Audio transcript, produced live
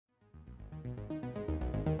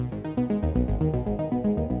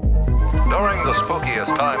the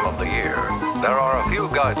spookiest time of the year, there are a few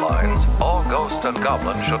guidelines all ghosts and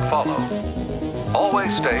goblins should follow.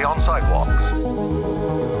 Always stay on sidewalks.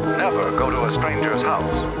 Never go to a stranger's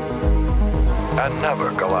house. And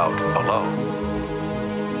never go out alone.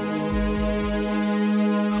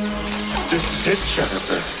 This is it,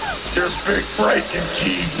 Jennifer. Your big breaking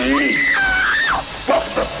TV.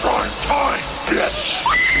 Welcome to prime time, bitch.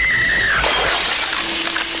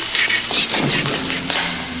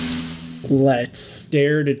 Let's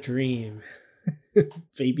dare to dream,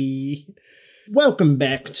 baby. Welcome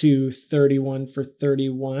back to 31 for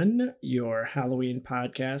 31, your Halloween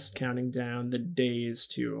podcast, counting down the days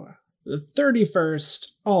to the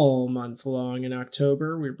 31st, all month long in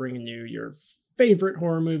October. We're bringing you your favorite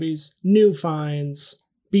horror movies, new finds,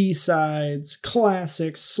 B-sides,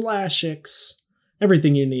 classics, slashics,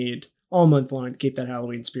 everything you need all month long to keep that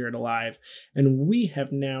Halloween spirit alive. And we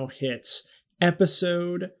have now hit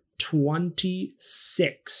episode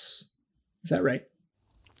 26. Is that right?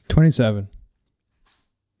 27.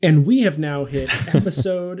 And we have now hit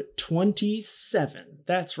episode 27.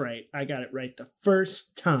 That's right. I got it right the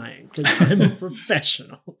first time because I'm a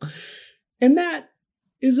professional. And that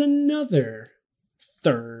is another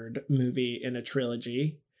third movie in a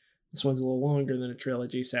trilogy. This one's a little longer than a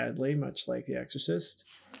trilogy, sadly, much like The Exorcist.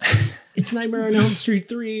 It's Nightmare on Elm Street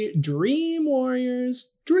 3, Dream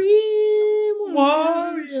Warriors. Dream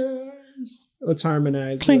Warriors. Let's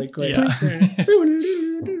harmonize really quick. Yeah.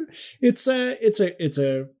 It's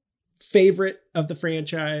a favorite of the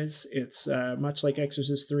franchise. It's much like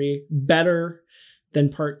Exorcist 3, better than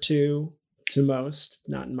Part 2 to most.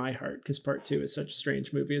 Not in my heart, because Part 2 is such a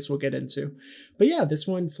strange movie, as we'll get into. But yeah, this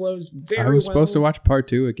one flows very well. I was supposed to watch Part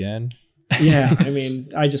 2 again. Yeah, I mean,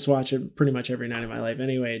 I just watch it pretty much every night of my life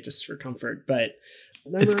anyway, just for comfort. But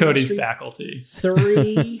it's Cody's faculty.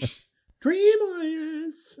 3 Dream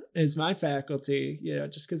Warriors is my faculty,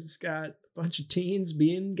 just because it's got a bunch of teens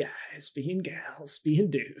being guys, being gals, being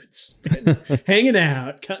dudes, hanging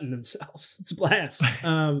out, cutting themselves. It's a blast.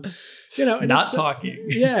 And not talking.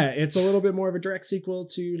 Yeah, it's a little bit more of a direct sequel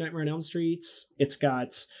to Nightmare on Elm Street. It's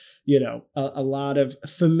got, a lot of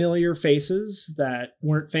familiar faces that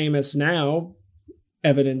weren't famous now,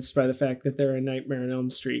 evidenced by the fact that they're in Nightmare on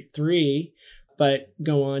Elm Street 3. But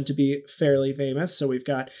go on to be fairly famous. So we've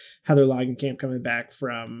got Heather Langenkamp coming back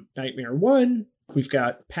from Nightmare 1. We've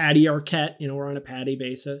got Patty Arquette. We're on a Patty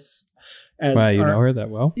basis. Wow, you know her that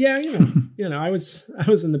well? Yeah, I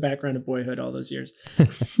was in the background of Boyhood all those years.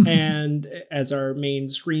 And as our main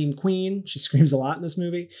scream queen, she screams a lot in this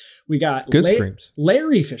movie. We got good screams.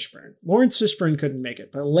 Larry Fishburne. Lawrence Fishburne couldn't make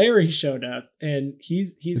it, but Larry showed up, and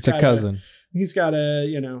he's got a cousin. He's got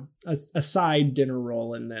a side dinner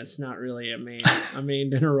role in this, not really a main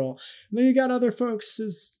dinner role. And then you got other folks,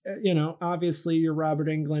 as obviously your Robert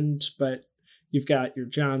Englund, but you've got your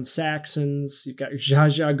John Saxons, you've got your Zsa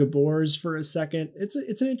Zsa Gabors for a second.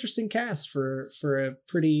 It's an interesting cast for a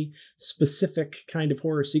pretty specific kind of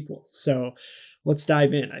horror sequel. So let's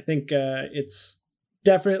dive in. I think it's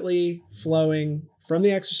definitely flowing from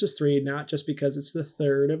The Exorcist 3, not just because it's the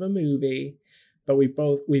third of a movie, but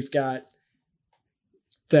we've got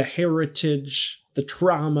the heritage, the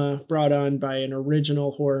trauma brought on by an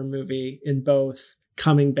original horror movie in both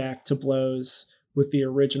coming back to blows with the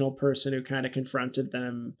original person who kind of confronted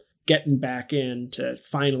them, getting back in to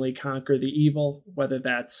finally conquer the evil, whether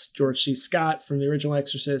that's George C. Scott from the original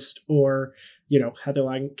Exorcist or, Heather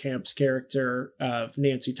Langenkamp's character of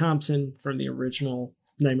Nancy Thompson from the original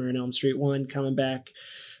Nightmare on Elm Street 1 coming back.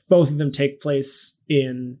 Both of them take place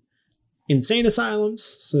in insane asylums,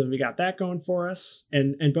 so we got that going for us,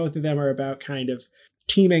 and both of them are about kind of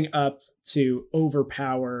teaming up to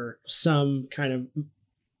overpower some kind of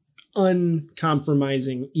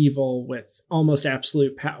uncompromising evil with almost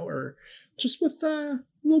absolute power, just with a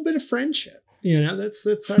little bit of friendship.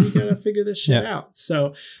 That's how you gotta figure this shit out.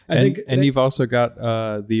 So I think you've also got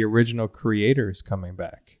the original creators coming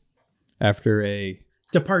back after a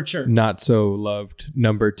departure, not so loved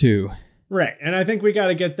number 2. Right. And I think we got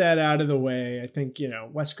to get that out of the way. I think,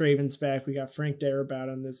 Wes Craven's back. We got Frank Darabont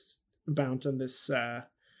on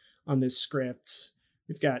this script.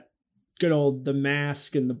 We've got good old The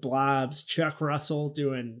Mask and The Blobs, Chuck Russell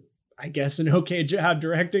doing, I guess, an okay job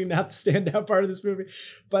directing, not the standout part of this movie.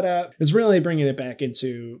 But it's really bringing it back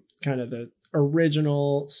into kind of the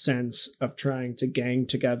original sense of trying to gang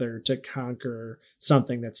together to conquer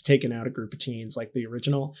something that's taken out a group of teens like the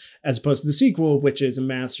original, as opposed to the sequel, which is a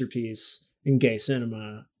masterpiece in gay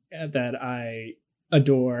cinema that I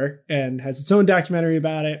adore and has its own documentary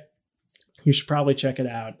about it. You should probably check it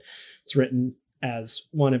out. It's written as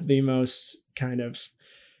one of the most kind of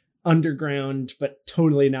underground but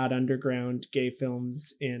totally not underground gay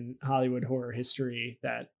films in Hollywood horror history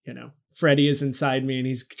that, you know, Freddy is inside me and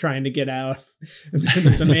he's trying to get out, and then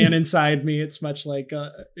there's a man inside me. It's much like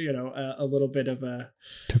a little bit of a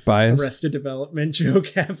Tobias Arrested Development joke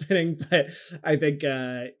happening, but I think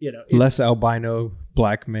less albino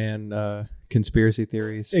black man conspiracy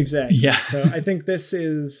theories. Exactly. Yeah. So I think this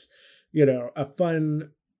is, you know, a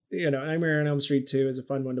fun, you know, Nightmare on Elm Street 2 is a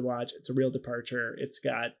fun one to watch. It's a real departure. It's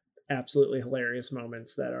got absolutely hilarious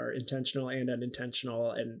moments that are intentional and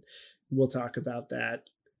unintentional, and we'll talk about that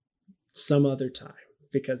some other time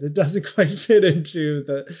because it doesn't quite fit into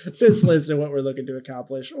this list of what we're looking to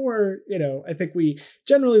accomplish. Or, you know, I think we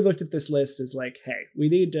generally looked at this list as like, hey, we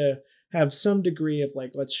need to have some degree of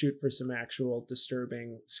like, let's shoot for some actual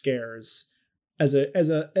disturbing scares as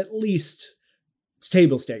a at least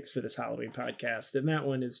table stakes for this Halloween podcast. And that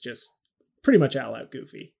one is just pretty much all out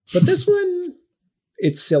goofy. But this one,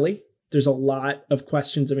 it's silly. There's a lot of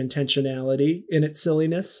questions of intentionality in its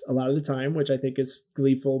silliness a lot of the time, which I think is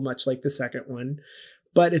gleeful, much like the second one.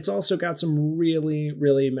 But it's also got some really,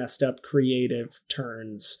 really messed up creative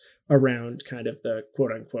turns around kind of the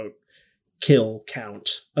quote unquote kill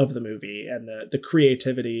count of the movie and the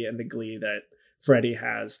creativity and the glee that Freddy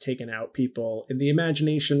has taken out people in the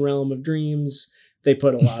imagination realm of dreams. They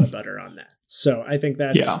put a lot of butter on that. So I think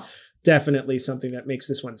that's definitely something that makes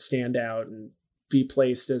this one stand out and be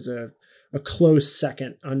placed as a close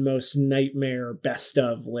second on most nightmare best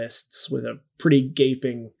of lists, with a pretty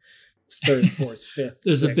gaping third, fourth, fifth.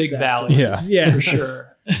 There's a big valley. Yeah, for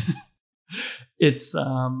sure. It's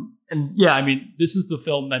and yeah, I mean, this is the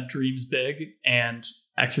film that dreams big, and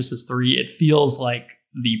Exorcist 3, it feels like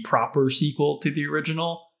the proper sequel to the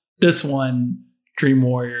original. This one, Dream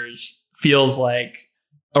Warriors, feels like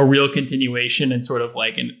a real continuation and sort of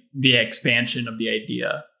like the expansion of the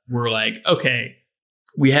idea. We're like, okay,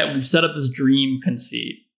 we've set up this dream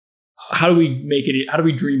conceit. How do we make it? How do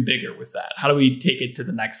we dream bigger with that? How do we take it to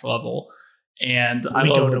the next level? And I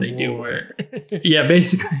love what they do. Where, yeah,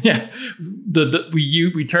 basically, yeah.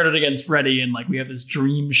 We turn it against Freddy, and like we have this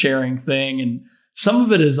dream sharing thing, and some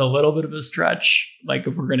of it is a little bit of a stretch. Like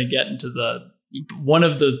if we're going to get into one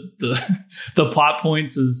of the plot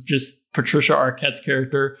points is just Patricia Arquette's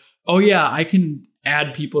character. Oh yeah, I can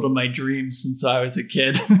add people to my dreams since I was a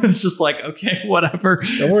kid. It's just like, okay, whatever.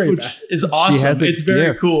 Don't worry about it. It's awesome. It's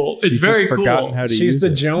very cool. It's very cool. She's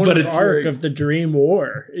the Joan of Arc of the Dream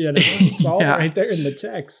War. You know, it's all right there in the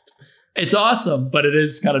text. It's awesome, but it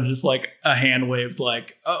is kind of just like a hand waved,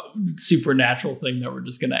 like supernatural thing that we're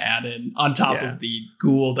just going to add in on top of the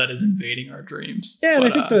ghoul that is invading our dreams. Yeah,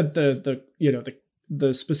 and I think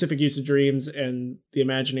the specific use of dreams and the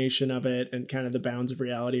imagination of it and kind of the bounds of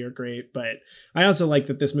reality are great. But I also like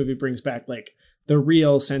that this movie brings back like the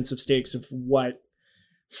real sense of stakes of what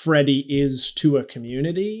Freddy is to a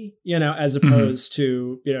community, you know, as opposed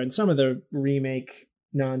to, you know, and some of the remake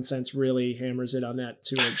nonsense really hammers it on that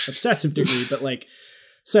to an obsessive degree. But like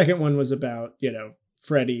second one was about, you know,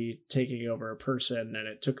 Freddy taking over a person, and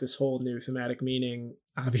it took this whole new thematic meaning,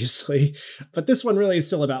 obviously. But this one really is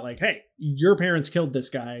still about like, hey, your parents killed this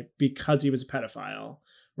guy because he was a pedophile.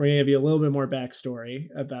 We're going to give you a little bit more backstory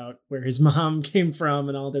about where his mom came from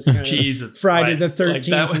and all this kind of Friday the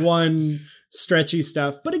 13th like one stretchy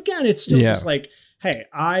stuff. But again, it's still just like, hey,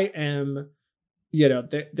 I am, you know,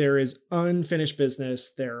 there is unfinished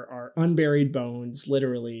business. There are unburied bones,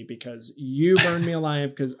 literally, because you burned me alive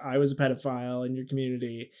because I was a pedophile in your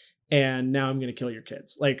community. And now I'm going to kill your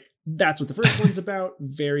kids. Like, that's what the first one's about,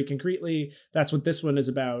 very concretely. That's what this one is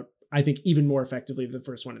about, I think, even more effectively than the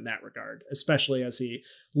first one in that regard, especially as he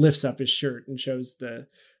lifts up his shirt and shows the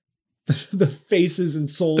faces and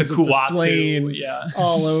souls of the slain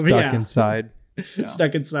all over. Stuck inside.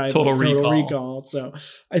 Stuck inside. Total recall. So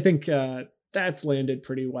I think that's landed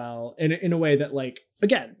pretty well. And in a way that, like,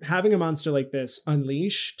 again, having a monster like this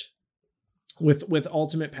unleashed with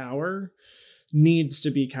ultimate power needs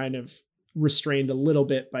to be kind of restrained a little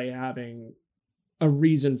bit by having a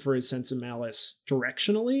reason for his sense of malice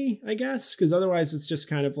directionally, I guess, because otherwise it's just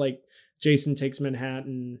kind of like Jason Takes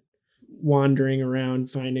Manhattan, wandering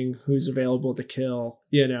around finding who's available to kill,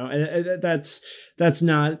 you know. And that's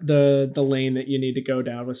not the lane that you need to go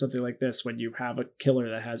down with something like this when you have a killer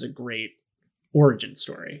that has a great origin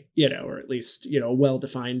story, you know, or at least, you know, a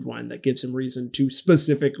well-defined one that gives him reason to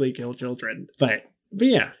specifically kill children. But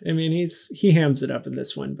yeah, I mean, he hams it up in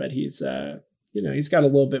this one, but he's you know, he's got a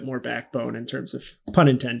little bit more backbone in terms of, pun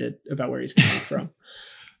intended, about where he's coming from.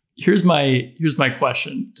 Here's my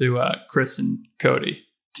question to Chris and Cody,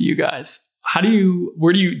 to you guys. Do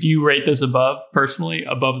you rate this above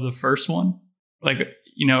the first one? Like,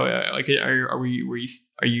 like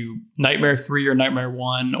are you Nightmare 3 or Nightmare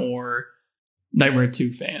 1 or Nightmare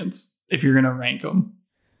 2 fans if you're gonna rank them?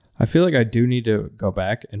 I feel like I do need to go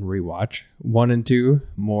back and rewatch 1 and 2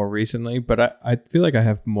 more recently, but I feel like I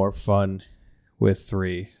have more fun with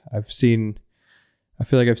 3. I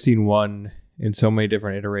feel like I've seen 1 in so many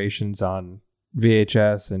different iterations on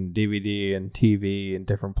VHS and DVD and TV in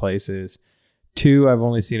different places. 2 I've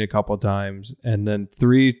only seen a couple times, and then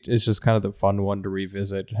 3 is just kind of the fun one to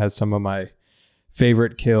revisit. It has some of my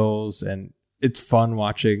favorite kills, and it's fun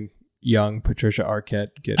watching young Patricia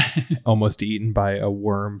Arquette get almost eaten by a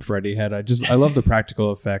worm Freddy had. I love the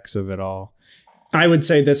practical effects of it all. I would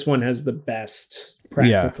say this one has the best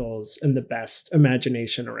practicals and the best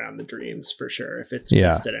imagination around the dreams for sure, if it's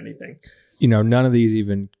based at anything. None of these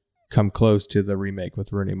even come close to the remake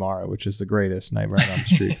with Rooney Mara, which is the greatest Nightmare on Elm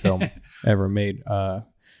Street film ever made.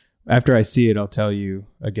 After I see it, I'll tell you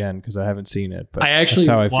again because I haven't seen it. But I actually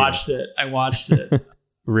watched it. I watched it.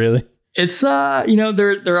 Really? It's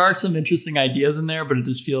there are some interesting ideas in there, but it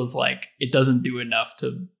just feels like it doesn't do enough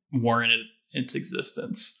to warrant its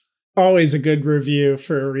existence. Always a good review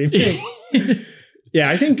for a remake. Yeah,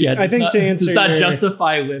 I think to answer does not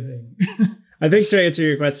justify living. I think to answer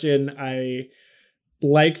your question, I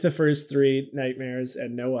like the first 3 Nightmares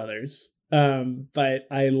and no others. But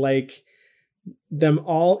I like them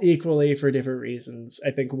all equally for different reasons.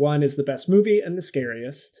 I think 1 is the best movie and the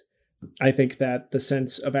scariest. I think that the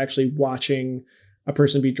sense of actually watching a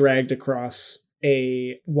person be dragged across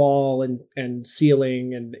a wall and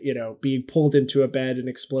ceiling and, being pulled into a bed and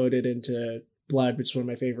exploded into blood, which is one of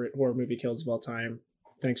my favorite horror movie kills of all time.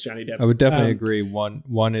 Thanks, Johnny Depp. I would definitely agree.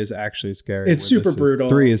 One is actually scary. It's super brutal.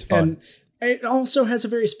 3 is fun. And it also has a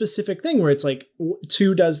very specific thing where it's like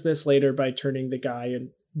 2 does this later by turning the guy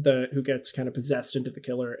who gets kind of possessed into the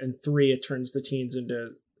killer, and 3 it turns the teens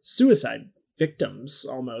into suicide victims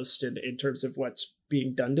almost in terms of what's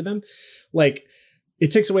being done to them. Like,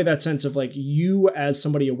 it takes away that sense of like you as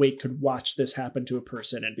somebody awake could watch this happen to a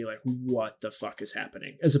person and be like, what the fuck is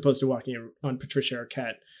happening? As opposed to walking on Patricia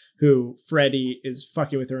Arquette, who Freddy is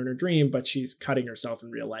fucking with her in her dream, but she's cutting herself in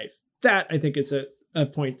real life. That I think is a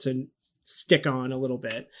point to stick on a little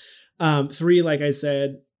bit. 3, like I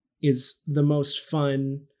said, is the most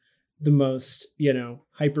fun, the most,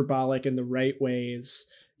 hyperbolic in the right ways,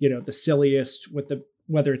 the silliest with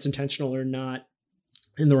whether it's intentional or not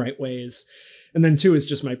in the right ways. And then 2 is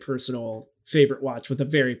just my personal favorite watch with a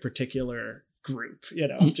very particular group,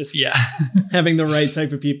 having the right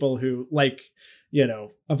type of people who like,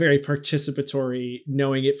 a very participatory,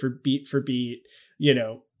 knowing it for beat,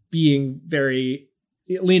 being very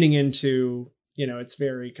leaning into, its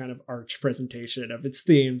very kind of arch presentation of its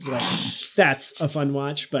themes. Like, that's a fun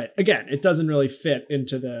watch. But again, it doesn't really fit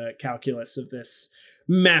into the calculus of this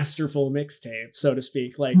masterful mixtape, so to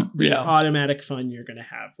speak, like the automatic fun you're going to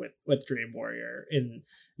have with Dream Warrior in,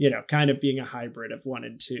 kind of being a hybrid of 1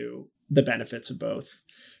 and 2, the benefits of both.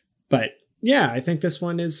 But yeah, I think this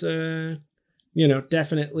one is,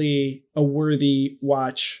 definitely a worthy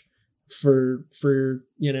watch for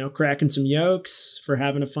cracking some yolks, for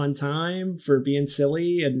having a fun time, for being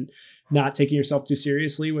silly and not taking yourself too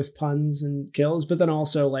seriously with puns and kills. But then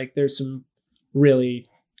also, like, there's some really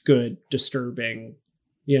good, disturbing,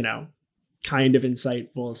 kind of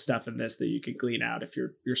insightful stuff in this that you can glean out if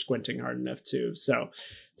you're squinting hard enough too. So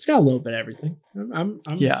it's got a little bit of everything.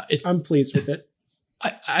 I'm pleased with it.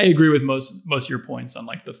 I agree with most of your points on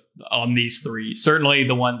on these 3. Certainly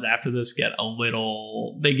the ones after this get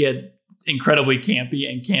incredibly campy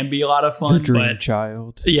and can be a lot of fun. The Dream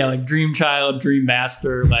Child. Yeah, like Dream Child, Dream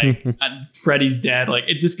Master, like Freddy's Dead. Like,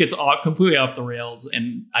 it just gets completely off the rails.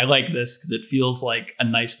 And I like this because it feels like a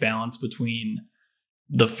nice balance between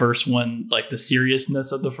the first one, like the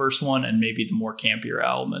seriousness of the first one, and maybe the more campier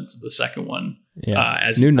elements of the second one. Yeah.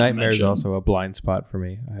 As New Nightmare is also a blind spot for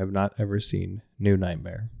me. I have not ever seen New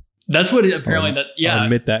Nightmare. That's what apparently I'll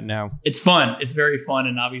admit that now. It's fun. It's very fun.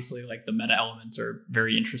 And obviously, like, the meta elements are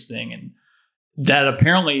very interesting. And that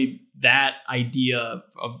apparently that idea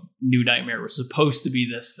of New Nightmare was supposed to be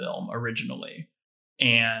this film originally.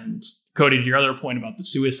 And Cody, to your other point about the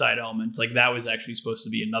suicide elements, like, that was actually supposed to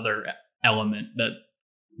be another element that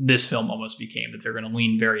this film almost became, that they're going to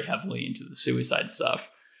lean very heavily into the suicide stuff.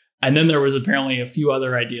 And then there was apparently a few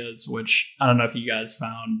other ideas, which I don't know if you guys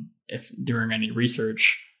found if during any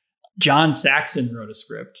research. John Saxon wrote a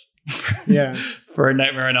script for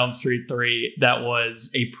Nightmare on Elm Street 3 that was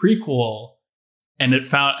a prequel, and it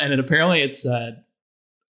apparently it said,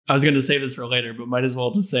 I was going to save this for later, but might as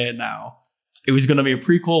well just say it now. It was going to be a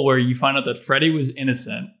prequel where you find out that Freddy was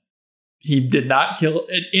innocent. He did not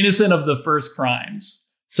innocent of the first crimes.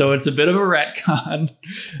 So it's a bit of a retcon.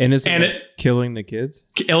 Innocent of killing the kids?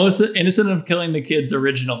 Innocent of killing the kids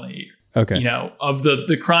originally. Okay. You know, of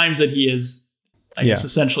the crimes that he is, I guess,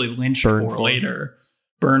 essentially lynched burned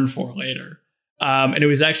for later. And it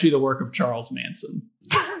was actually the work of Charles Manson.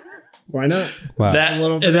 Why not? Wow.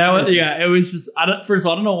 It was just, first of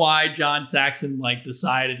all, I don't know why John Saxon like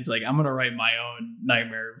decided, he's like, I'm going to write my own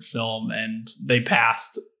nightmare film. And they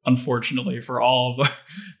passed, unfortunately, for all of them.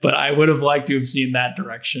 But I would have liked to have seen that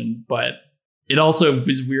direction. But it also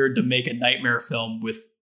was weird to make a nightmare film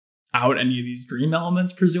without any of these dream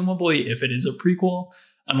elements, presumably, if it is a prequel,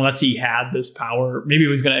 unless he had this power. Maybe he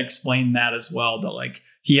was going to explain that as well, that like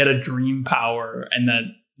he had a dream power and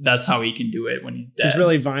then that's how he can do it when he's dead. He's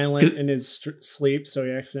really violent in his sleep, so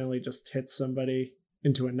he accidentally just hits somebody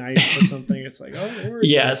into a knife or something. It's like, oh,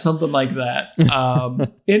 yeah, something like that.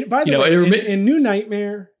 And by the way, in New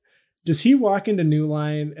Nightmare, does he walk into New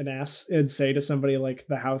Line and say to somebody like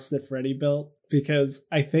the house that Freddy built? Because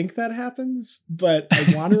I think that happens, but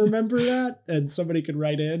I want to remember that, and somebody could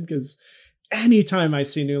write in, because anytime I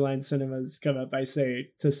see New Line Cinemas come up, I say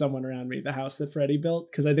to someone around me, the house that Freddy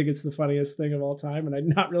built, because I think it's the funniest thing of all time, and I'm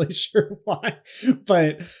not really sure why.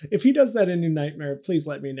 But if he does that in New Nightmare, please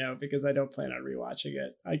let me know, because I don't plan on rewatching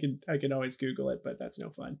it. I can always Google it, but that's no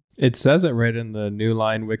fun. It says it right in the New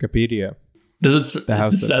Line Wikipedia. The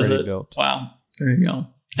house that Freddy built. Wow. There you go.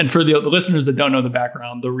 And for the listeners that don't know the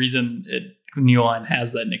background, the reason New Line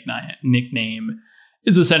has that nickname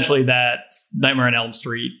is essentially that Nightmare on Elm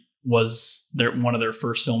Street was one of their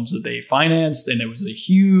first films that they financed, and it was a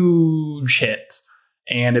huge hit,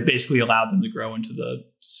 and it basically allowed them to grow into the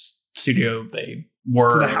studio they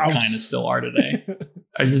were, kind of still are today.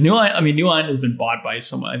 New Line has been bought by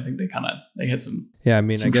someone. I think they had some. Yeah, I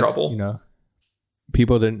mean, I guess trouble. Not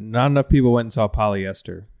enough people went and saw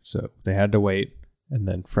Polyester, so they had to wait, and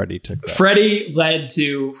then Freddy took that. Freddy led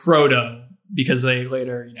to Frodo, because they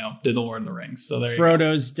later, did the Lord of the Rings. So there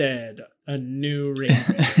Frodo's dead. A new ring.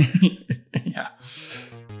 Yeah.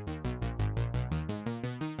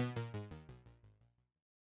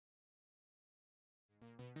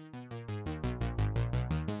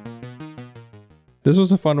 This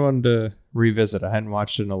was a fun one to revisit. I hadn't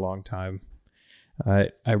watched it in a long time.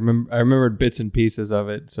 I remembered bits and pieces of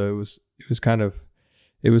it, so it was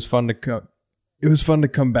fun to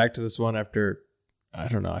come back to this one after, I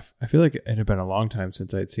don't know. I feel like it had been a long time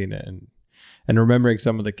since I'd seen it, and remembering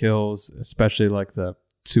some of the kills, especially like the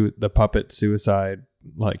puppet suicide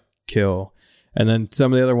like kill, and then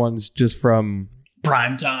some of the other ones just from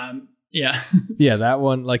prime time. Yeah. Yeah, that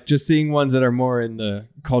one, like just seeing ones that are more in the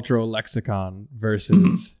cultural lexicon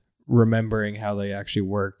versus remembering how they actually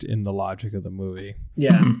worked in the logic of the movie.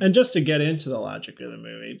 Yeah. And just to get into the logic of the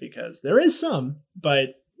movie, because there is some,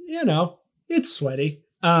 but it's sweaty.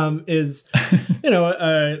 Is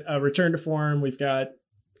a return to form. We've got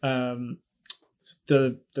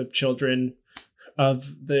the children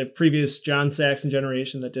of the previous John Saxon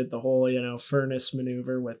generation that did the whole furnace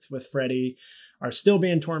maneuver with Freddy are still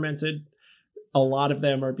being tormented. A lot of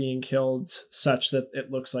them are being killed such that it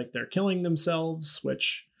looks like they're killing themselves,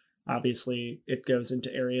 which obviously it goes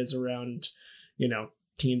into areas around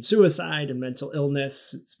teen suicide and mental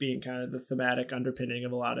illness. It's being kind of the thematic underpinning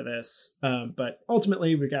of a lot of this. But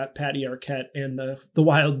ultimately, we got Patty Arquette and the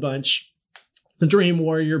Wild Bunch, the Dream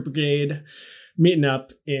Warrior Brigade, meeting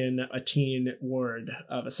up in a teen ward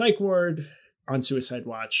of a psych ward on suicide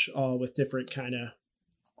watch, all with different kind of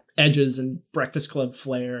edges and Breakfast Club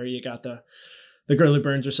flair. You got the girl who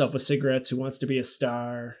burns herself with cigarettes who wants to be a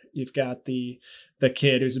star. You've got the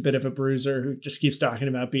kid who's a bit of a bruiser who just keeps talking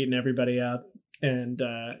about beating everybody up. And,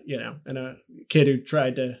 and a kid who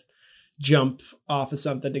tried to jump off of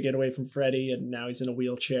something to get away from Freddy, and now he's in a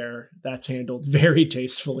wheelchair. That's handled very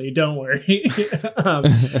tastefully. Don't worry.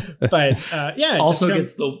 Also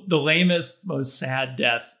gets the lamest, most sad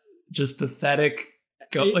death. Just pathetic.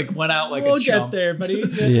 Went out like a chump. We'll get there, but he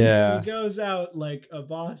goes out like a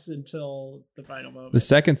boss until the final moment. The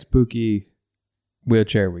second spooky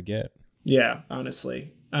wheelchair we get. Yeah,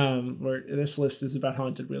 honestly. Where this list is about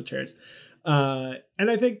haunted wheelchairs. And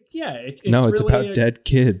I think, it's really about dead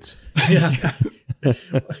kids. Yeah.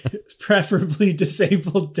 Preferably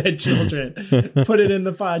disabled dead children. Put it in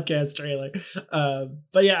the podcast trailer.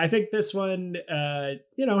 But yeah, I think this one,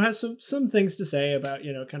 has some things to say about,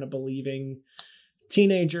 kind of believing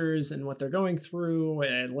teenagers and what they're going through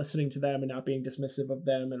and listening to them and not being dismissive of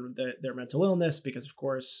them and their mental illness, because of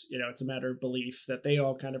course, it's a matter of belief that they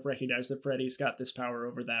all kind of recognize that Freddy's got this power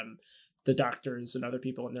over them the doctors and other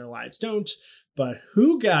people in their lives don't. But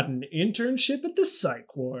who got an internship at the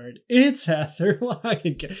psych ward? It's Heather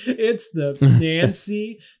Langenkamp. It's the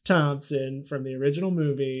Nancy Thompson from the original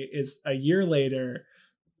movie. Is a year later,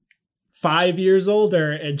 5 years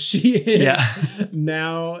older, and she is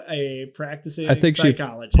now a practicing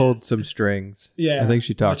psychologist. She pulled some strings. Yeah, I think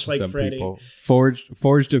she talked to some people,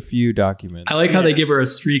 forged a few documents. I like how they give her a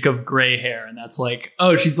streak of gray hair, and that's like,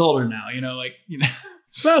 oh, she's older now.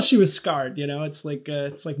 Well, she was scarred. It's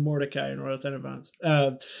like Mordecai in Royal Tenenbaums.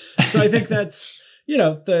 So I think that's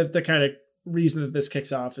the kind of reason that this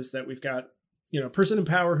kicks off is that we've got a person in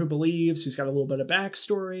power who believes, who's got a little bit of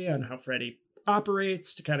backstory on how Freddy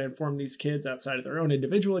operates to kind of inform these kids outside of their own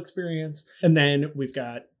individual experience. And then we've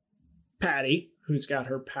got Patty, who's got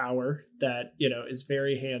her power that, is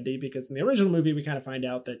very handy, because in the original movie, we kind of find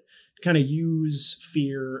out that kind of use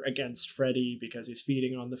fear against Freddy because he's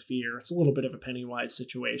feeding on the fear. It's a little bit of a Pennywise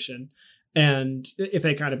situation. And if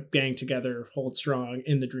they kind of gang together, hold strong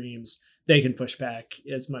in the dreams, they can push back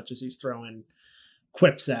as much as he's throwing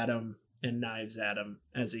quips at him and knives at him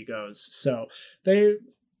as he goes. So they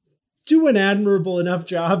do an admirable enough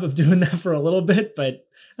job of doing that for a little bit, but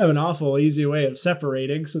have an awful easy way of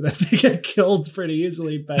separating so that they get killed pretty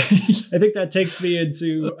easily. But I think that takes me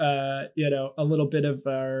into, a little bit of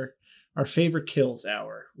our favorite kills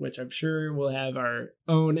hour, which I'm sure we'll have our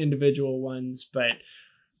own individual ones. But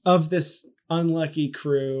of this unlucky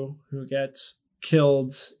crew who gets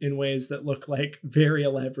killed in ways that look like very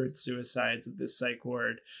elaborate suicides at this psych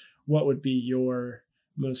ward, what would be your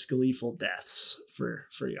most gleeful deaths for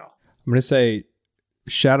y'all? I'm going to say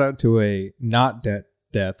shout out to a not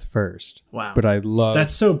death first. Wow. But I love...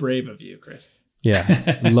 That's so brave of you, Chris.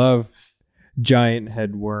 Yeah. Love giant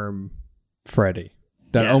head worm Freddy.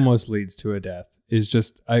 That almost leads to a death. Is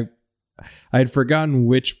just... I had forgotten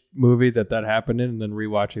which movie that happened in, and then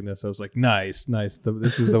rewatching this, I was like, nice.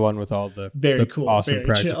 This is the one with all the, very cool, awesome very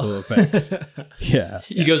practical chill. effects. Yeah.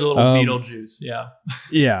 He goes a little Beetlejuice. Yeah.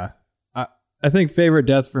 Yeah. I think favorite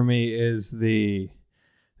death for me is the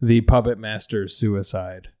puppet master's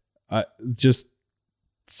suicide. Just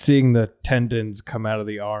seeing the tendons come out of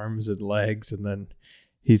the arms and legs, and then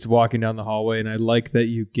he's walking down the hallway. And I like that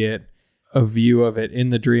you get a view of it in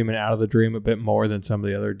the dream and out of the dream a bit more than some of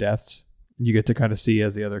the other deaths. You get to kind of see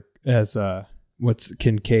what's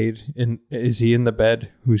Kincaid is he in the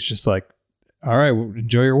bed? Who's just like, all right, well,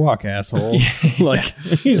 enjoy your walk, asshole. Like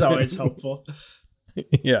he's always helpful.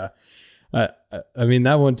 Yeah. I mean,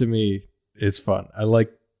 that one to me is fun. I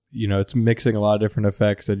like, it's mixing a lot of different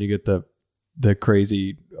effects, and you get the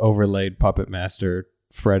crazy overlaid puppet master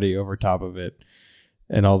Freddy over top of it,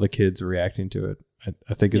 and all the kids reacting to it.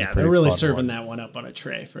 I think it's they're really serving that one up on a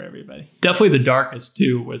tray for everybody. Definitely the darkest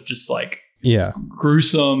too, with just like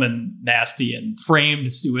gruesome and nasty and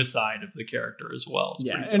framed suicide of the character as well. It's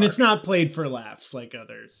and it's not played for laughs like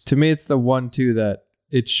others. To me, it's the one too that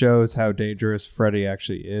it shows how dangerous Freddy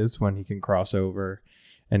actually is when he can cross over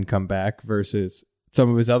and come back, versus some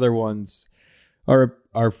of his other ones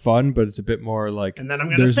are fun, but it's a bit more like, and then I'm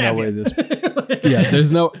gonna stab you.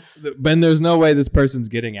 There's no way this person's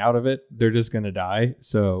getting out of it. They're just gonna die.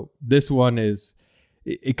 So this one is,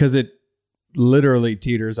 because it literally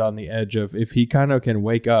teeters on the edge of, if he kind of can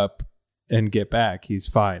wake up and get back, he's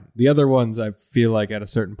fine. The other ones, I feel like at a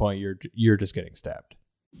certain point you're just getting stabbed.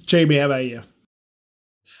 Jamie, how about you?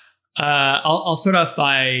 I'll start off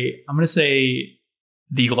by, I'm going to say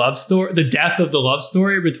the love story, the death of the love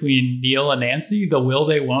story between Neil and Nancy, the will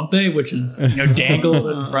they, won't they, which is dangled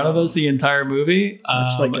in front of us the entire movie.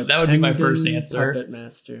 That would be my first answer. Puppet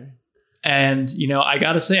master. And I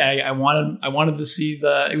gotta say, I wanted to see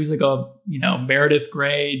it was like a Meredith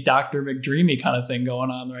Grey, Dr. McDreamy kind of thing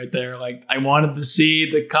going on right there. Like, I wanted to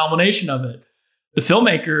see the culmination of it. The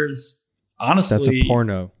filmmakers, honestly, that's a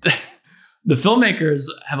porno. The filmmakers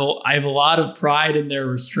I have a lot of pride in their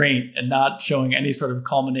restraint and not showing any sort of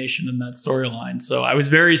culmination in that storyline. So I was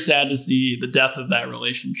very sad to see the death of that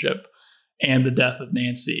relationship and the death of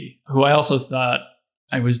Nancy, who I also thought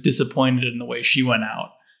I was disappointed in the way she went out,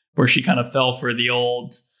 where she kind of fell for the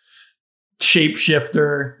old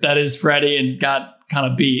shapeshifter that is Freddy and got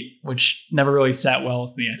kind of beat, which never really sat well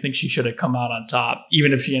with me. I think she should have come out on top,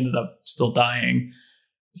 even if she ended up still dying.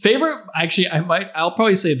 Favorite, actually, I'll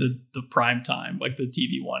probably say the prime time, like the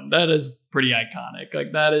TV one. That is pretty iconic.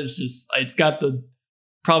 Like, that is just, it's got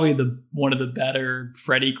probably one of the better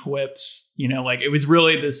Freddy quips. Like, it was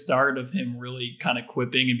really the start of him really kind of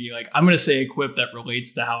quipping and being like, I'm going to say a quip that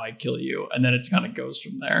relates to how I kill you. And then it kind of goes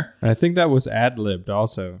from there. And I think that was ad-libbed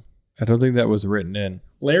also. I don't think that was written in.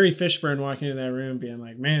 Larry Fishburne walking into that room being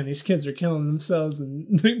like, man, these kids are killing themselves in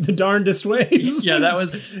the darndest ways. Yeah, that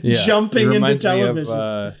was jumping it into reminds me television.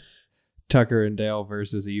 of, Tucker and Dale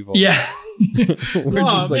versus Evil. yeah. We're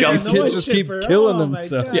just like, these kids just keep killing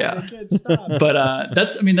themselves. Yeah. Stop. But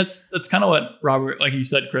that's kind of what Robert, like you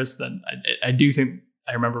said, Chris. Then I do think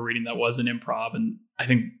I remember reading that was an improv, and I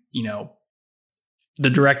think the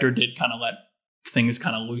director did kind of let things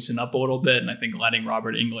kind of loosen up a little bit, and I think letting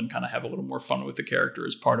Robert Englund kind of have a little more fun with the character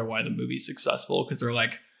is part of why the movie's successful, because they're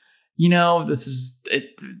like, this is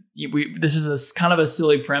it. This is a kind of a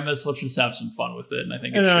silly premise. Let's just have some fun with it, and I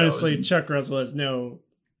think. And honestly, Chuck Russell has no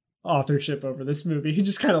authorship over this movie. He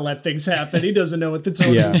just kind of let things happen. He doesn't know what the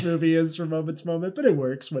tone of this movie is from moment to moment, but it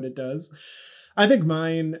works when it does. I think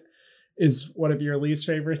mine is one of your least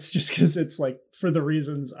favorites, just because it's like, for the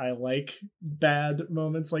reasons I like bad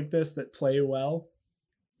moments like this that play well,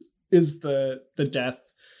 is the death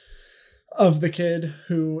of the kid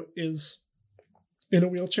who is in a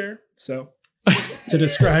wheelchair. So to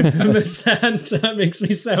describe him as that makes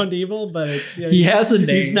me sound evil, but it's he has a name.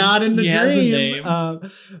 He's not in the dream. Has a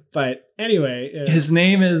name. But anyway, his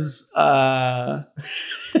name is he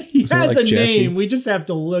has a name. We just have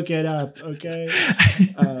to look it up. Okay.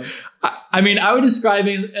 I mean, I would describe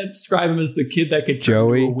him as the kid that could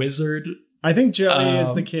turn into a wizard. I think Joey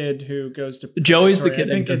is the kid who goes to Joey's the kid.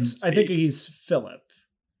 I think he's Philip.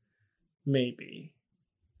 Maybe.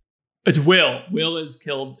 It's Will. Will is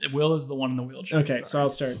killed. Will is the one in the wheelchair. Okay, so I'll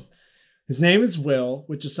start. His name is Will,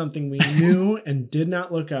 which is something we knew and did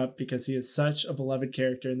not look up because he is such a beloved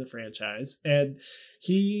character in the franchise. And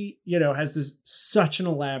he, has such an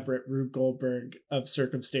elaborate Rube Goldberg of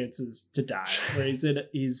circumstances to die, where he's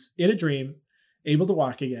in a dream, able to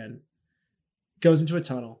walk again, goes into a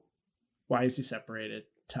tunnel. Why is he separated?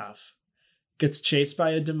 Tough. Gets chased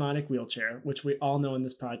by a demonic wheelchair, which we all know in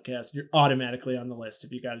this podcast, you're automatically on the list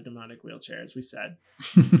if you got a demonic wheelchair, as we said.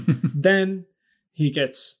 Then he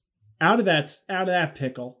gets out of that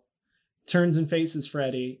pickle, turns and faces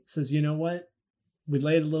Freddy, says, you know what? We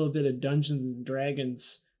laid a little bit of Dungeons and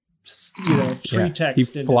Dragons,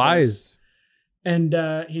 pretext. He flies. And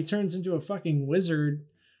he turns into a fucking wizard,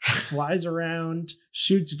 flies around,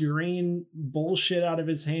 shoots green bullshit out of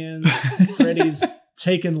his hands. Freddy's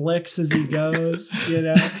taking licks as he goes,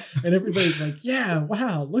 and everybody's like, yeah,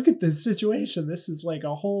 wow, look at this situation. This is like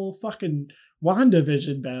a whole fucking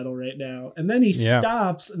WandaVision battle right now. And then he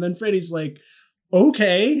stops, and then Freddy's like,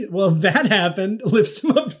 okay, well, that happened. Lifts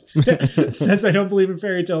him up, says, I don't believe in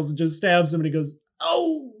fairy tales, and just stabs him, and he goes,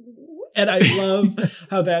 oh. And I love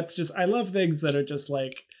how I love things that are just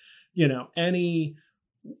like, any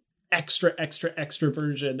extra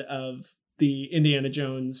version of the Indiana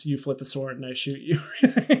Jones, you flip a sword and I shoot you.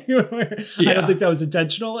 I don't think that was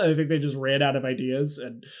intentional. I think they just ran out of ideas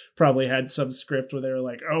and probably had some script where they were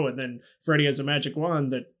like, oh, and then Freddy has a magic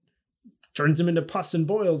wand that turns him into pus and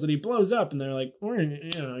boils and he blows up. And they're like,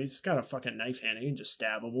 he's got a fucking knife hand. He can just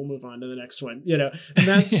stab him. We'll move on to the next one, and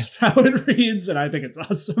that's how it reads. And I think it's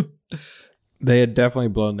awesome. They had definitely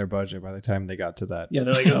blown their budget by the time they got to that. Yeah,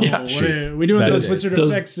 they're like, what are we doing those wizard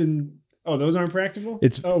effects and... Oh, those aren't practical?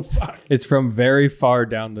 Fuck. It's from very far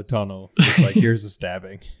down the tunnel. It's like, here's a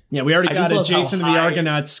stabbing. Yeah, we already got a Jason and the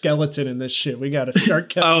Argonaut skeleton in this shit. We got to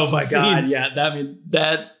start cutting oh my god, scenes. Yeah.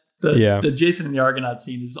 The Jason and the Argonaut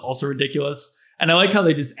scene is also ridiculous. And I like how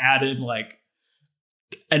they just added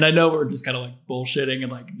and I know we're just kind of like bullshitting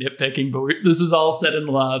and like nitpicking, but this is all set in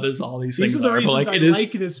love, as all these things are. The reasons but I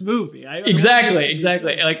like this movie. Exactly.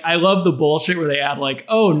 Like, I love the bullshit where they add like,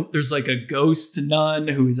 oh, there's like a ghost nun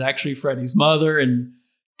who is actually Freddy's mother, and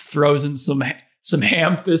throws in some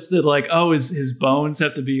ham-fisted like, oh, his bones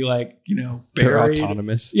have to be like, buried. They're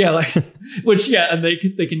autonomous. Yeah, like and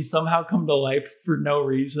they can somehow come to life for no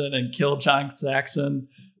reason and kill John Saxon.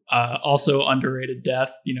 Also underrated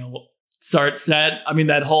death, sad. I mean,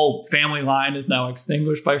 that whole family line is now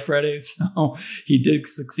extinguished by Freddy, so he did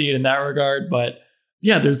succeed in that regard. But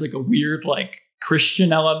yeah, there's like a weird like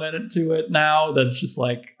Christian element to it now that's just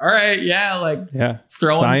like, all right,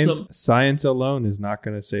 throwing science alone is not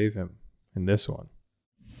going to save him in this one.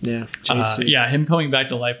 Yeah, him coming back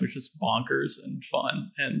to life was just bonkers and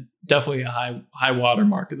fun, and definitely a high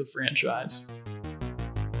watermark of the franchise.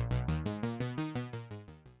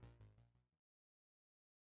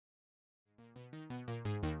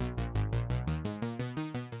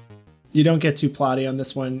 You don't get too plotty on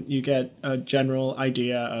this one. You get a general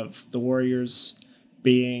idea of the Warriors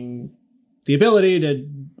being the ability to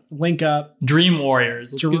link up. Dream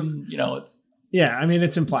Warriors. It's yeah, I mean,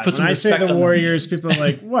 it's implied. When I say the Warriors, people are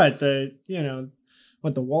like, what?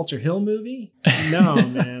 What, the Walter Hill movie? No,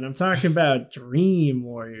 man. I'm talking about Dream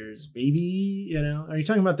Warriors, baby. You know, are you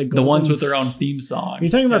talking about the ones with their own theme song? Are you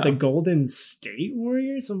talking about the Golden State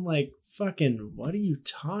Warriors? I'm like, fucking, what are you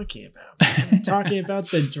talking about, man? I'm talking about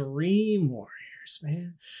the Dream Warriors,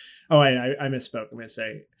 man. Oh, I misspoke. I'm going to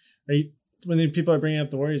say, when the people are bringing up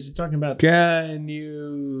the Warriors, you're talking about... Can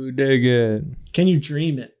you dig it? Can you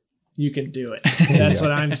dream it? You can do it. That's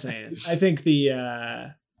what I'm saying. I think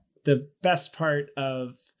the best part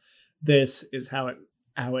of this is how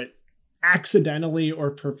it accidentally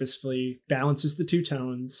or purposefully balances the two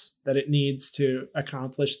tones that it needs to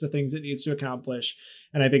accomplish the things it needs to accomplish.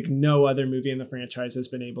 And I think no other movie in the franchise has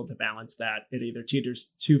been able to balance that. It either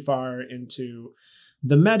teeters too far into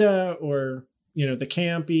the meta or, you know, the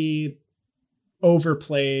campy,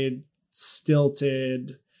 overplayed,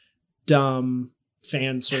 stilted, dumb,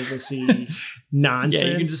 fan servicey nonsense. Yeah,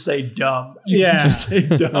 you can just say dumb. Just say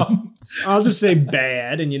dumb. I'll just say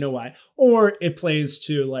bad, and you know why. Or it plays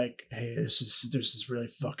to like, hey, this is really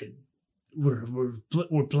fucking.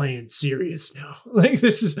 We're playing serious now. Like,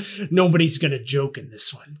 this is, nobody's gonna joke in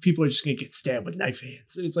this one. People are just gonna get stabbed with knife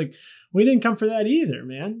hands. And it's like, we didn't come for that either,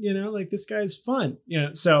 man. You know, like, this guy's fun. You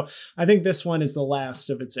know, so I think this one is the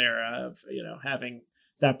last of its era of, you know, having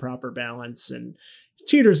that proper balance, and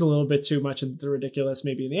teeters a little bit too much into the ridiculous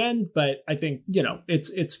maybe in the end, but I think, you know,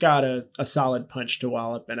 it's got a solid punch to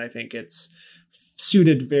wallop, and I think it's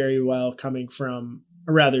suited very well coming from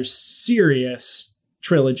a rather serious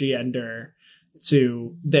trilogy ender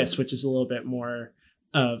to this, which is a little bit more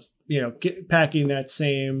of, you know, packing that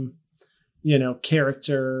same, you know,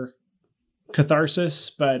 character catharsis,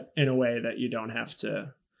 but in a way that you don't have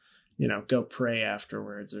to, you know, go pray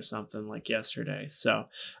afterwards or something like yesterday. So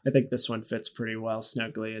I think this one fits pretty well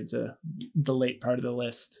snugly into the late part of the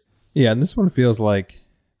list. Yeah, and this one feels like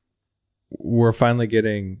we're finally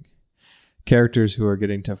getting characters who are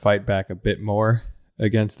getting to fight back a bit more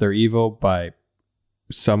against their evil by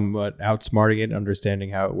somewhat outsmarting it, understanding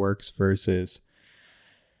how it works, versus,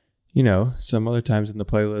 you know, some other times in the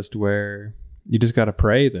playlist where you just got to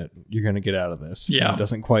pray that you're going to get out of this. Yeah. It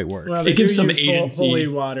doesn't quite work. Well, it gives some agency. Holy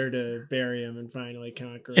water to bury him and finally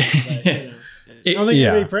conquer him. But, you know, I don't think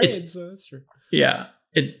anybody prayed, so that's true. Yeah.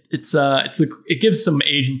 It gives some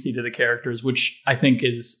agency to the characters, which I think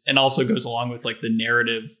is, and also goes along with like the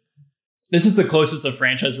narrative. This is the closest the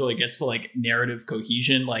franchise really gets to like narrative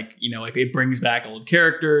cohesion. Like, you know, like it brings back old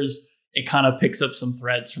characters. It kind of picks up some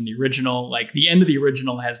threads from the original. Like the end of the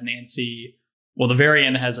original has Nancy. Well, the very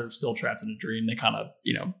end has her still trapped in a dream. They kind of,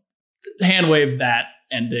 you know, hand wave that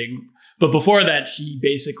ending. But before that, she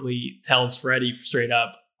basically tells Freddy straight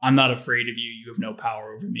up, I'm not afraid of you. You have no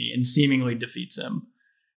power over me, and seemingly defeats him.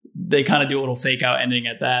 They kind of do a little fake out ending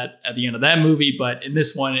at the end of that movie. But in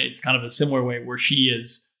this one, it's kind of a similar way where she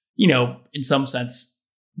is, you know, in some sense,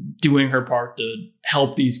 doing her part to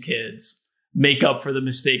help these kids make up for the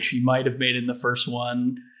mistake she might have made in the first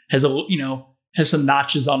one. Has some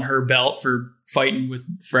notches on her belt for fighting with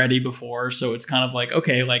Freddy before. So it's kind of like,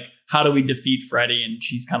 okay, like, how do we defeat Freddy? And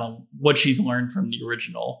she's kind of what she's learned from the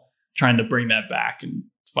original, trying to bring that back and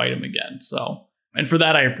fight him again. So, and for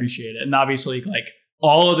that, I appreciate it. And obviously, like,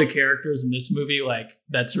 all of the characters in this movie, like,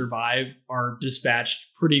 that survive are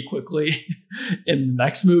dispatched pretty quickly in the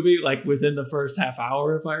next movie, like within the first half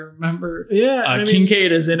hour, if I remember. Yeah.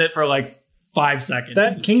 Kincaid is in it for like 5 seconds.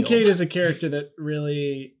 That Kincaid is a character that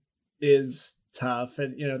really is tough.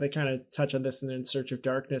 And, you know, they kind of touch on this in Search of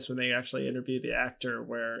Darkness when they actually interview the actor,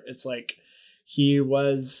 where it's like, he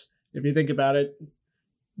was, if you think about it,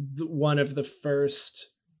 one of the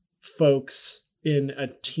first folks in a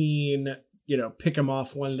teen, you know, pick them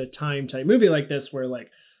off one at a time type movie like this, where like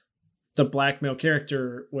the black male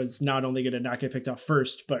character was not only going to not get picked off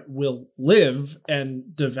first, but will live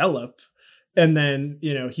and develop. And then,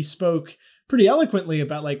 you know, he spoke pretty eloquently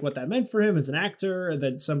about like what that meant for him as an actor, and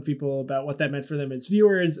then some people about what that meant for them as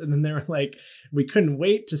viewers. And then they were like, we couldn't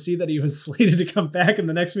wait to see that he was slated to come back. And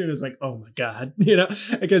the next movie was like, oh my God, you know,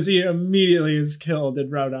 because he immediately is killed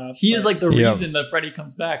and wrote off. He is like the reason that Freddy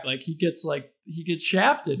comes back. Like he gets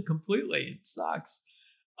shafted completely. It sucks.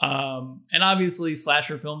 And obviously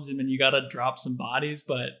slasher films, I mean, you got to drop some bodies,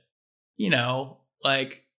 but you know,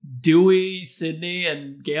 like Dewey, Sidney,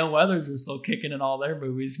 and Gale Weathers are still kicking in all their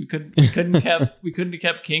movies. We couldn't have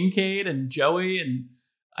kept Kincaid and Joey, and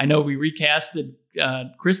I know we recasted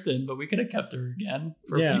Kristen, but we could have kept her again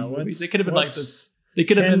for a few movies. They could have been like this. They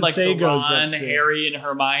could have been like the Ron, Harry, and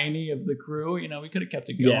Hermione of the crew. You know, we could have kept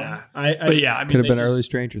it going. Yeah, I mean, could have been early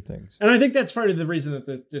Stranger Things. And I think that's part of the reason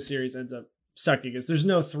that the series ends up sucking, is there's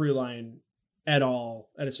no through line at all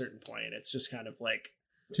at a certain point. It's just kind of like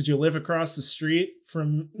Did you live across the street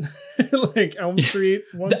from like Elm Street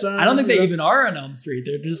one time? I don't think they even are on Elm Street.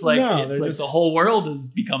 They're just like, No, it's they're like just- the whole world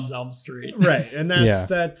becomes Elm Street. Right. And Yeah.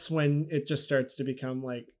 that's when it just starts to become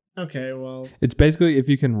like, okay, well, It's basically if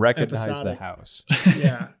you can recognize Episodic. the house.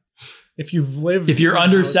 yeah. If you've lived If you're in a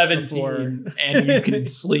under house 17 before- and you can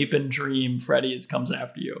sleep and dream, Freddy comes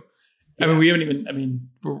after you. I mean, Yeah. we haven't even, I mean,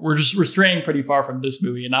 we're straying pretty far from this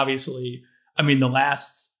movie. And obviously, I mean,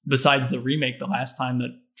 besides the remake, the last time that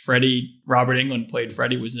Robert Englund played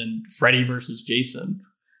Freddy was in Freddy versus Jason.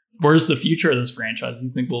 Where's the future of this franchise? Do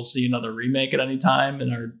you think we'll see another remake at any time?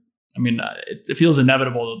 It feels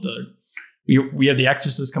inevitable that we have The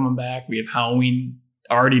Exorcist coming back. We have Halloween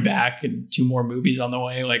already back and 2 more movies on the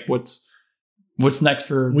way. Like what's next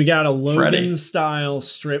for we got a Logan Freddy? style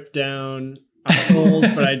stripped down. I'm old,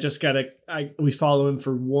 but we follow him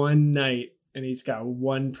for one night and he's got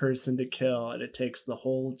one person to kill and it takes the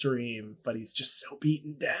whole dream, but he's just so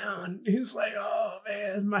beaten down. He's like, oh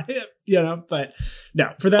man, my hip, but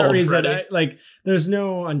no, for that Old reason, Freddy. there's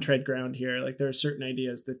no untread ground here. Like there are certain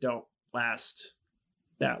ideas that don't last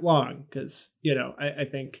that long because, I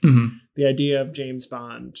think Mhm. the idea of James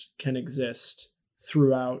Bond can exist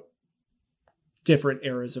throughout different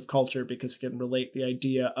eras of culture because it can relate the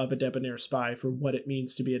idea of a debonair spy for what it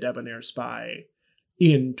means to be a debonair spy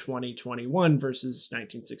in 2021 versus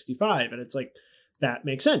 1965. And it's like, that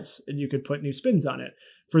makes sense. And you could put new spins on it.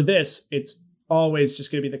 For this, it's always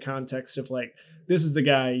just going to be the context of like, this is the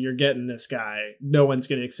guy, you're getting this guy. No one's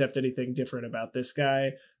going to accept anything different about this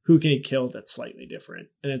guy. Who can he kill that's slightly different?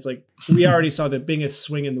 And it's like, we already saw the biggest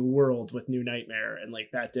swing in the world with New Nightmare, and like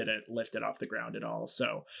that didn't lift it off the ground at all.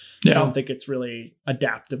 So I don't think it's really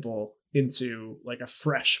adaptable into like a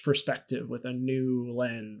fresh perspective with a new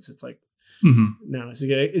lens. It's like, Mhm. no, is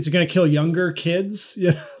it gonna kill younger kids?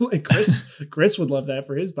 Like Chris would love that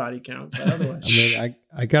for his body count, but otherwise. I mean,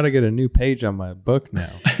 I got to get a new page on my book now.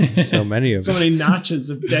 There's so many of So them. many notches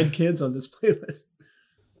of dead kids on this playlist.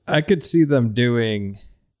 I could see them doing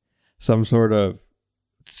some sort of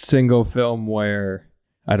single film where,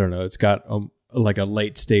 I don't know, it's got like a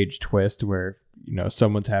late stage twist where,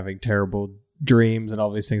 someone's having terrible dreams and all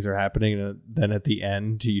these things are happening. And then at the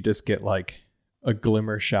end, you just get like a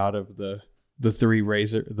glimmer shot of the 3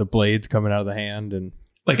 the blades coming out of the hand. And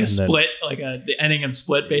Like a and then- split, the ending of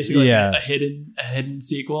Split, basically. Yeah. Like a hidden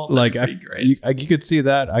sequel. like That'd be pretty great. you could see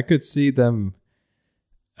that. I could see them,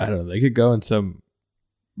 I don't know, they could go in some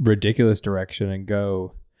ridiculous direction and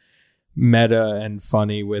go meta and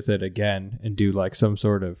funny with it again and do like some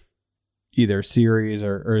sort of either series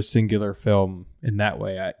or a singular film in that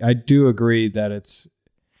way. I do agree that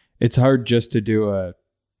it's hard just to do a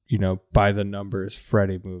by the numbers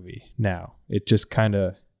Freddy movie now. It just kind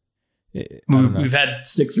of We've had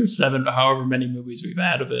 6 or 7, however many movies we've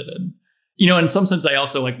had of it. And, in some sense, I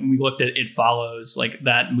also like when we looked at It Follows, like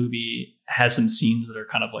that movie has some scenes that are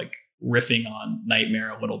kind of like riffing on Nightmare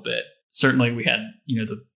a little bit. Certainly we had,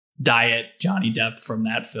 the Diet Johnny Depp from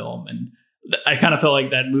that film. And I kind of felt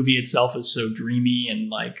like that movie itself is so dreamy and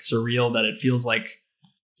like surreal that it feels like,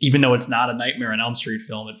 even though it's not a Nightmare on Elm Street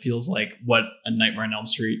film, it feels like what a Nightmare on Elm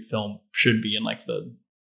Street film should be in like the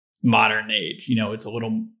modern age. It's a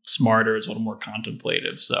little smarter, it's a little more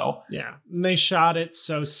contemplative. So Yeah. And they shot it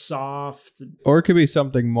so soft. or it could be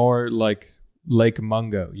something more like Lake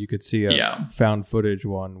Mungo. You could see a found footage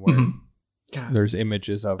one where Mhm. God. there's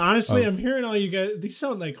images of. Honestly, of- I'm hearing all you guys. These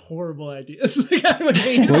sound like horrible ideas. Like, I would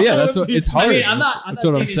hate Well, yeah, all that's of what these. it's hard. I mean, I'm not That's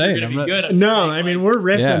what I'm saying. These are I'm gonna be not- good. I'm No, saying, I mean like, we're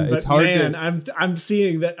riffing, Yeah, but it's hard man, to- I'm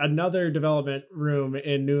seeing that another development room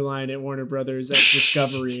in New Line at Warner Brothers at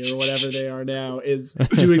Discovery or whatever they are now is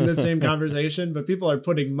doing the same conversation, but people are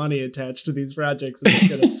putting money attached to these projects, and it's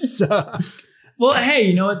gonna suck. Well, hey,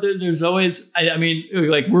 you know what? There's always. I mean,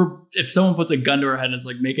 like if someone puts a gun to our head and it's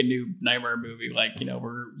like make a new Nightmare movie, like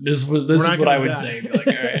this We're is not what I gonna would die. say. Be like,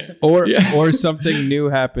 all right. or Yeah. or something new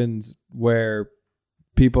happens where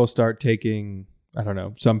people start taking, I don't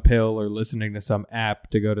know, some pill or listening to some app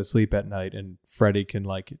to go to sleep at night, and Freddy can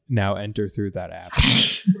like now enter through that app.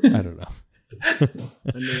 I don't know.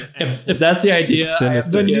 If that's the idea, It's I have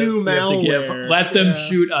sinister. to The give- new we have to give. malware. Let them Yeah.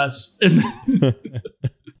 shoot us.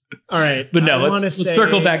 All right, But no, I wanna let's say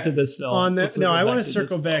circle back to this film. on the. Let's No, circle I want to back this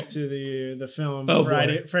circle back film. to the film Oh,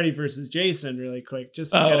 boy. Freddy versus Jason really quick.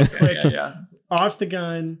 Just Oh, get a okay, quick yeah. off the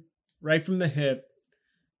gun, right from the hip.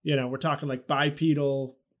 We're talking like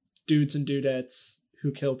bipedal dudes and dudettes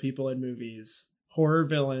who kill people in movies, horror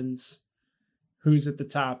villains. Who's at the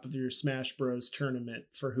top of your Smash Bros tournament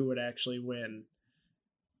for who would actually win?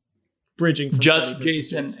 Bridging from Just Freddy versus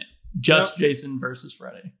Jason. Just Yep. Jason versus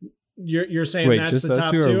Freddy. You're saying Wait, that's just the those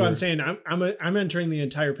top two, or two? what? I'm saying I'm entering the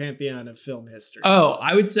entire pantheon of film history. Oh,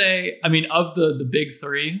 I would say, I mean, of the big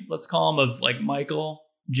three, let's call them, of like Michael,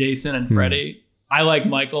 Jason, and Freddy. I like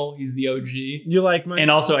Michael. He's the OG. You like Mike?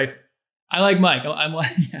 And also, I like Mike. I'm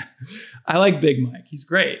like, yeah, I like Big Mike. He's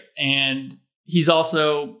great, and he's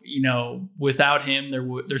also, you know, without him,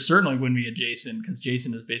 there certainly wouldn't be a Jason, because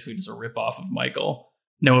Jason is basically just a ripoff of Michael.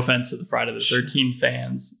 No offense to the Friday the 13th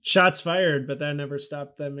fans. Shots fired, but that never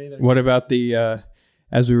stopped them either. What about the,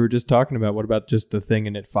 as we were just talking about, what about just the Thing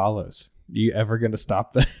and It Follows? Are you ever going to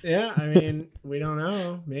stop that? Yeah, I mean, we don't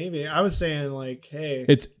know. Maybe. I was saying, like, hey,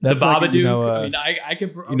 It's The that's like, Babadook. you know, I mean, I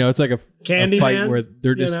could. it's like a Candyman, fight where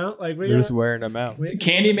they're you just know, like they're just wearing them out.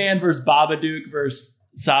 Candyman versus Babadook versus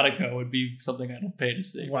Sadako would be something I'd pay to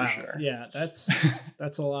see Wow. for sure. Yeah, that's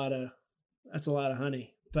a lot of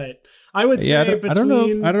honey. But I would say Yeah,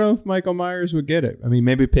 between I don't know if Michael Myers would get it. I mean,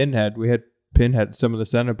 maybe Pinhead. We had Pinhead. Some of the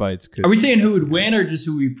Cenobites could. Are we saying who would win or just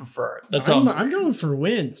who we prefer? That's all. I'm going for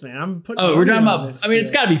wins, man. I'm putting. Oh, we're talking money on about. this I mean,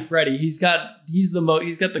 it's kid. got to be Freddy. He's got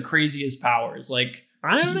the craziest powers. Like,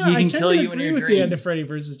 I don't know. He I can tend kill to you in agree your with the end of dreams. Freddy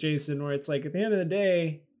versus Jason, where it's like at the end of the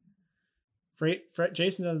day,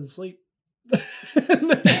 Jason doesn't sleep. And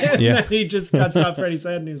then he just cuts off Freddy's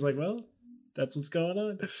head, and he's like, "Well, that's what's going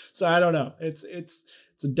on." So I don't know. It's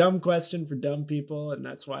a dumb question for dumb people, and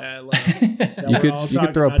that's why I love that You we're could- all you could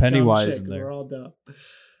talking throw about dumb Pennywise shit, in 'cause there. We're all dumb.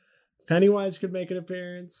 Pennywise could make an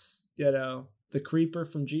appearance. You know, the Creeper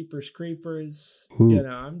from Jeepers Creepers. Ooh. You know,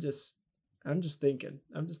 I'm just thinking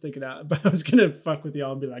out. But I was gonna fuck with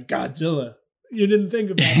y'all and be like, Godzilla. You didn't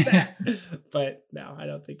think about that. But no, I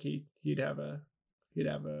don't think he'd have a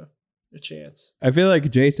chance. I feel like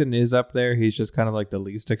Jason is up there. He's just kind of like the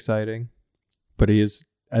least exciting, but he is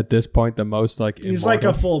at this point the most like He's immortal. like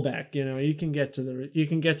a fullback, you know. You can get to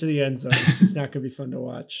the end zone. It's just not gonna be fun to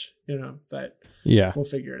watch, you know. But Yeah. we'll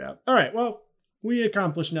figure it out. All right. Well, we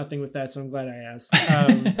accomplished nothing with that, so I'm glad I asked.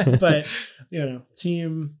 But you know,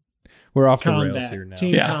 team We're off the rails combat, here now.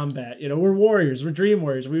 team Yeah. combat. You know, we're warriors. We're dream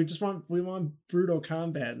warriors. We want brutal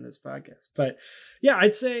combat in this podcast. But yeah,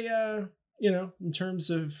 I'd say you know, in terms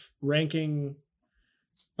of ranking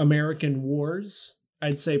American wars,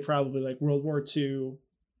 I'd say probably like World War II,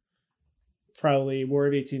 probably War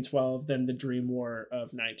of 1812, then the Dream War of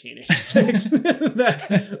 1986.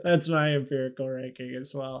 that's my empirical ranking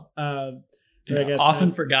as well. But I Yeah, guess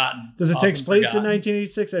often forgotten. does it take Often place in forgotten.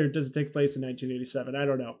 1986 or does it take place in 1987? I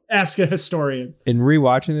don't know. Ask a historian. In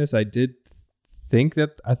rewatching this, I did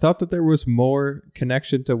I thought that there was more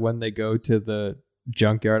connection to when they go to the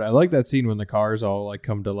junkyard. I like that scene when the cars all like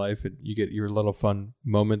come to life and you get your little fun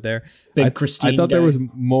moment there. Big Christine I thought there guy. was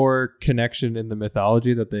more connection in the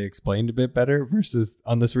mythology that they explained a bit better versus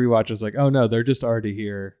on this rewatch. It's like, oh no, they're just already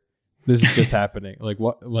here. This is just happening. Like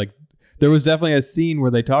what? Like there was definitely a scene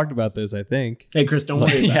where they talked about this. I think. Hey, Chris, don't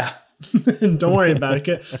worry about Yeah. it. Don't worry about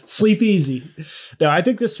it. Sleep easy. No, I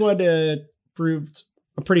think this one proved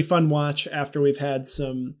a pretty fun watch after we've had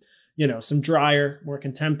some drier, more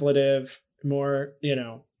contemplative, more,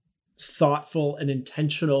 thoughtful and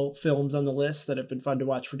intentional films on the list that have been fun to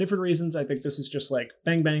watch for different reasons. I think this is just like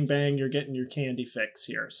bang, bang, bang. You're getting your candy fix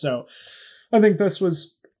here. So I think this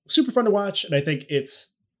was super fun to watch. And I think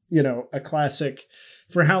it's, a classic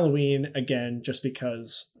for Halloween again, just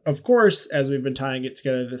because, of course, as we've been tying it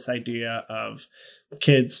together, this idea of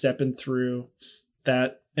kids stepping through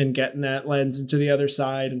that and getting that lens into the other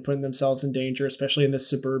side and putting themselves in danger, especially in this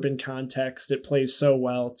suburban context. It plays so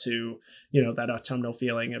well to, that autumnal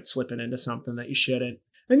feeling of slipping into something that you shouldn't.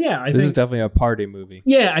 And yeah, This is definitely a party movie.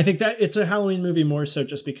 Yeah, I think that it's a Halloween movie more so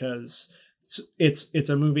just because it's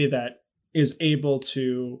a movie that is able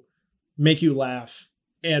to make you laugh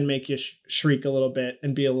and make you shriek a little bit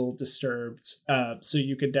and be a little disturbed. So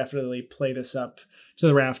you could definitely play this up to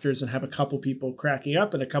the rafters and have a couple people cracking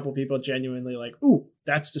up and a couple people genuinely like, ooh,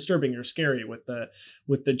 that's disturbing or scary with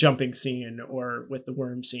the jumping scene or with the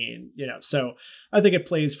worm scene, So I think it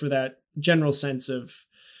plays for that general sense of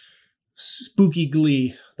spooky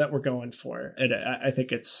glee that we're going for. And I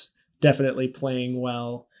think it's definitely playing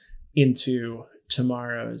well into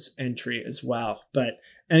tomorrow's entry as well. But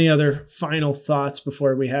any other final thoughts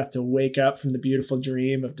before we have to wake up from the beautiful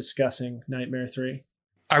dream of discussing Nightmare 3?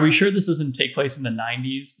 Are we sure this doesn't take place in the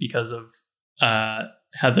 90s because of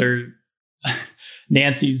Heather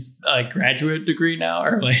Nancy's graduate degree now?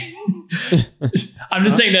 Or like, I'm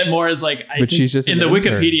just saying that more as like, I But think she's just in an the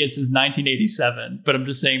intern. Wikipedia it says 1987, but I'm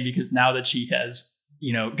just saying because now that she has,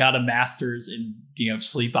 got a master's in,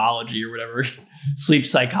 sleepology or whatever, sleep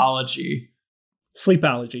psychology.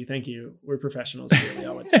 Sleepology. Thank you. We're professionals here. We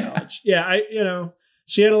all went to college. Yeah.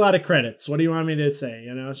 she had a lot of credits. What do you want me to say?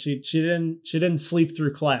 You know, she didn't sleep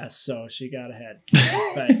through class, so she got ahead.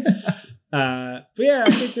 But yeah,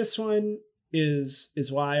 I think this one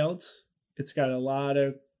is wild. It's got a lot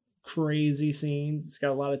of crazy scenes. It's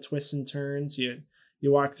got a lot of twists and turns. You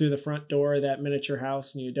walk through the front door of that miniature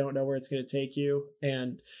house and you don't know where it's going to take you.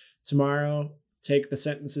 And tomorrow, take the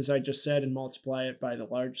sentences I just said and multiply it by the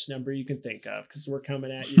largest number you can think of, because we're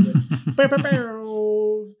coming at you with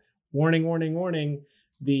warning, warning, warning.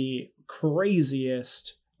 The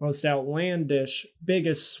craziest, most outlandish,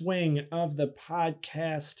 biggest swing of the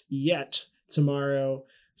podcast yet tomorrow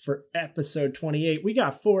for episode 28. We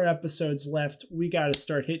got 4 episodes left. We got to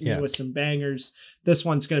start hitting you with some bangers. This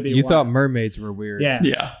one's going to be You wild. thought mermaids were weird.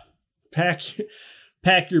 Yeah.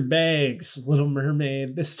 Pack your bags, Little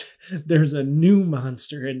Mermaid. There's a new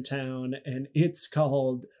monster in town, and it's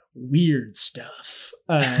called Weird Stuff.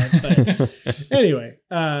 But anyway,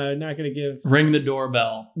 not gonna give. Ring the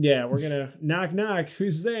doorbell. Yeah, we're gonna knock.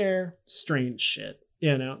 Who's there? Strange shit,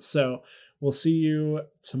 you know. So we'll see you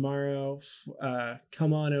tomorrow.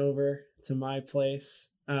 Come on over to my place.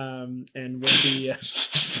 And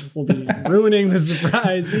we'll be ruining the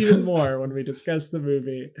surprise even more when we discuss the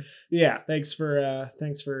movie. Yeah, thanks for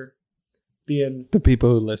being the people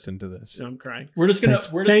who listen to this. I'm crying. We're just gonna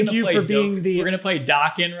thank you for being we're gonna play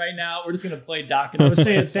Dokken right now. We're just gonna play Dokken. I was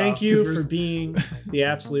saying thank you for being the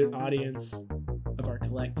absolute audience of our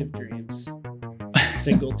collective dreams.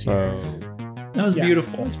 Single tier. That was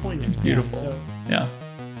beautiful. That was poignant. It's beautiful. Yeah.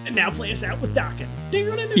 And now play us out with Dokken.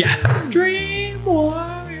 Yeah. Dream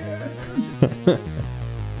Warriors.